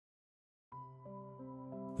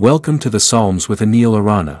Welcome to the Psalms with Anil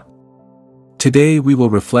Arana. Today we will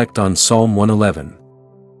reflect on Psalm 111.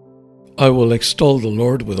 I will extol the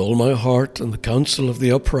Lord with all my heart in the council of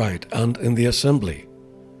the upright and in the assembly.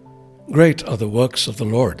 Great are the works of the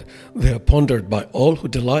Lord, they are pondered by all who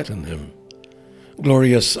delight in him.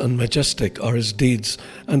 Glorious and majestic are his deeds,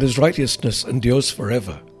 and his righteousness endures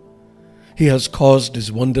forever. He has caused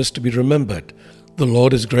his wonders to be remembered. The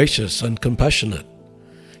Lord is gracious and compassionate.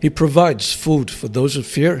 He provides food for those who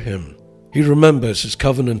fear him. He remembers his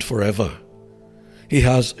covenant forever. He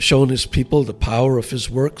has shown his people the power of his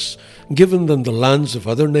works, given them the lands of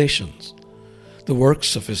other nations. The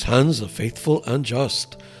works of his hands are faithful and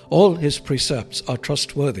just. All his precepts are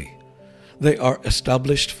trustworthy. They are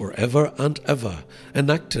established forever and ever,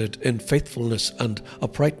 enacted in faithfulness and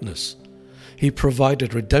uprightness. He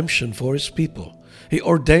provided redemption for his people. He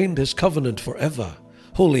ordained his covenant forever.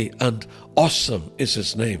 Holy and awesome is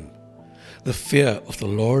his name. The fear of the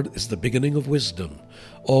Lord is the beginning of wisdom.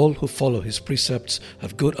 All who follow his precepts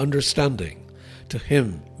have good understanding. To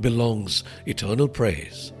him belongs eternal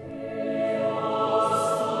praise.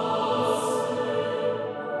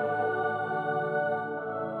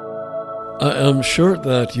 I am sure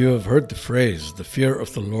that you have heard the phrase, the fear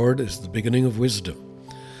of the Lord is the beginning of wisdom.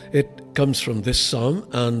 It comes from this psalm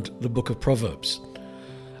and the book of Proverbs.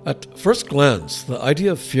 At first glance, the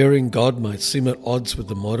idea of fearing God might seem at odds with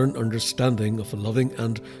the modern understanding of a loving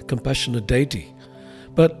and compassionate deity.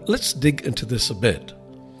 But let's dig into this a bit.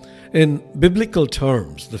 In biblical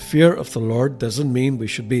terms, the fear of the Lord doesn't mean we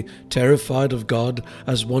should be terrified of God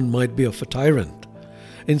as one might be of a tyrant.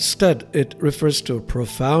 Instead, it refers to a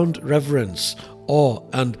profound reverence, awe,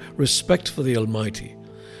 and respect for the Almighty.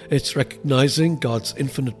 It's recognizing God's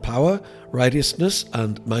infinite power, righteousness,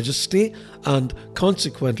 and majesty, and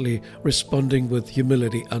consequently responding with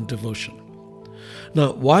humility and devotion.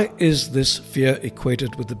 Now, why is this fear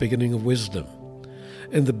equated with the beginning of wisdom?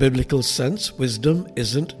 In the biblical sense, wisdom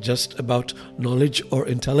isn't just about knowledge or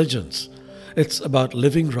intelligence. It's about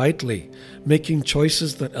living rightly, making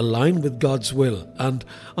choices that align with God's will, and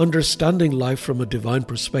understanding life from a divine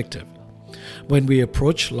perspective. When we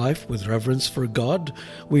approach life with reverence for God,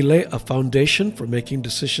 we lay a foundation for making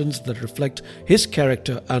decisions that reflect his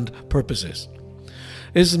character and purposes.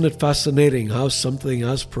 Isn't it fascinating how something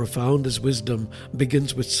as profound as wisdom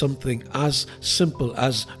begins with something as simple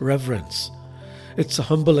as reverence? It's a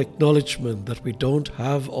humble acknowledgement that we don't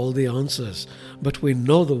have all the answers, but we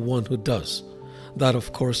know the one who does. That,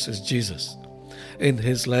 of course, is Jesus. In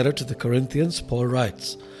his letter to the Corinthians, Paul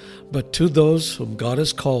writes, "But to those whom God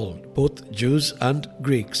has called, both Jews and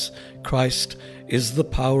Greeks, Christ is the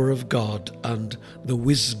power of God and the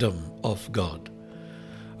wisdom of God."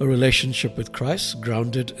 A relationship with Christ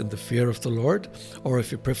grounded in the fear of the Lord, or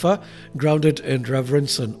if you prefer, grounded in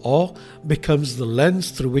reverence and awe, becomes the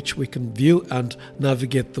lens through which we can view and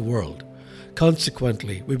navigate the world.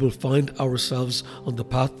 Consequently, we will find ourselves on the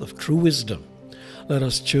path of true wisdom. Let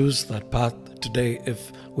us choose that path today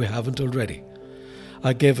if we haven't already.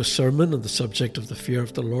 I gave a sermon on the subject of the fear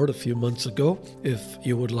of the Lord a few months ago. If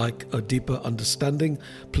you would like a deeper understanding,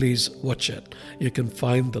 please watch it. You can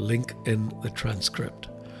find the link in the transcript.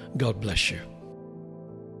 God bless you.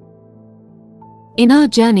 In our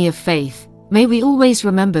journey of faith, may we always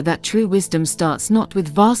remember that true wisdom starts not with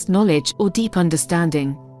vast knowledge or deep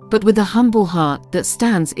understanding, but with a humble heart that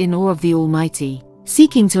stands in awe of the Almighty,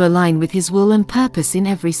 seeking to align with his will and purpose in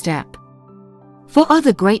every step. For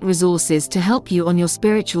other great resources to help you on your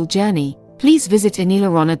spiritual journey, please visit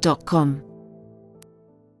anilarana.com.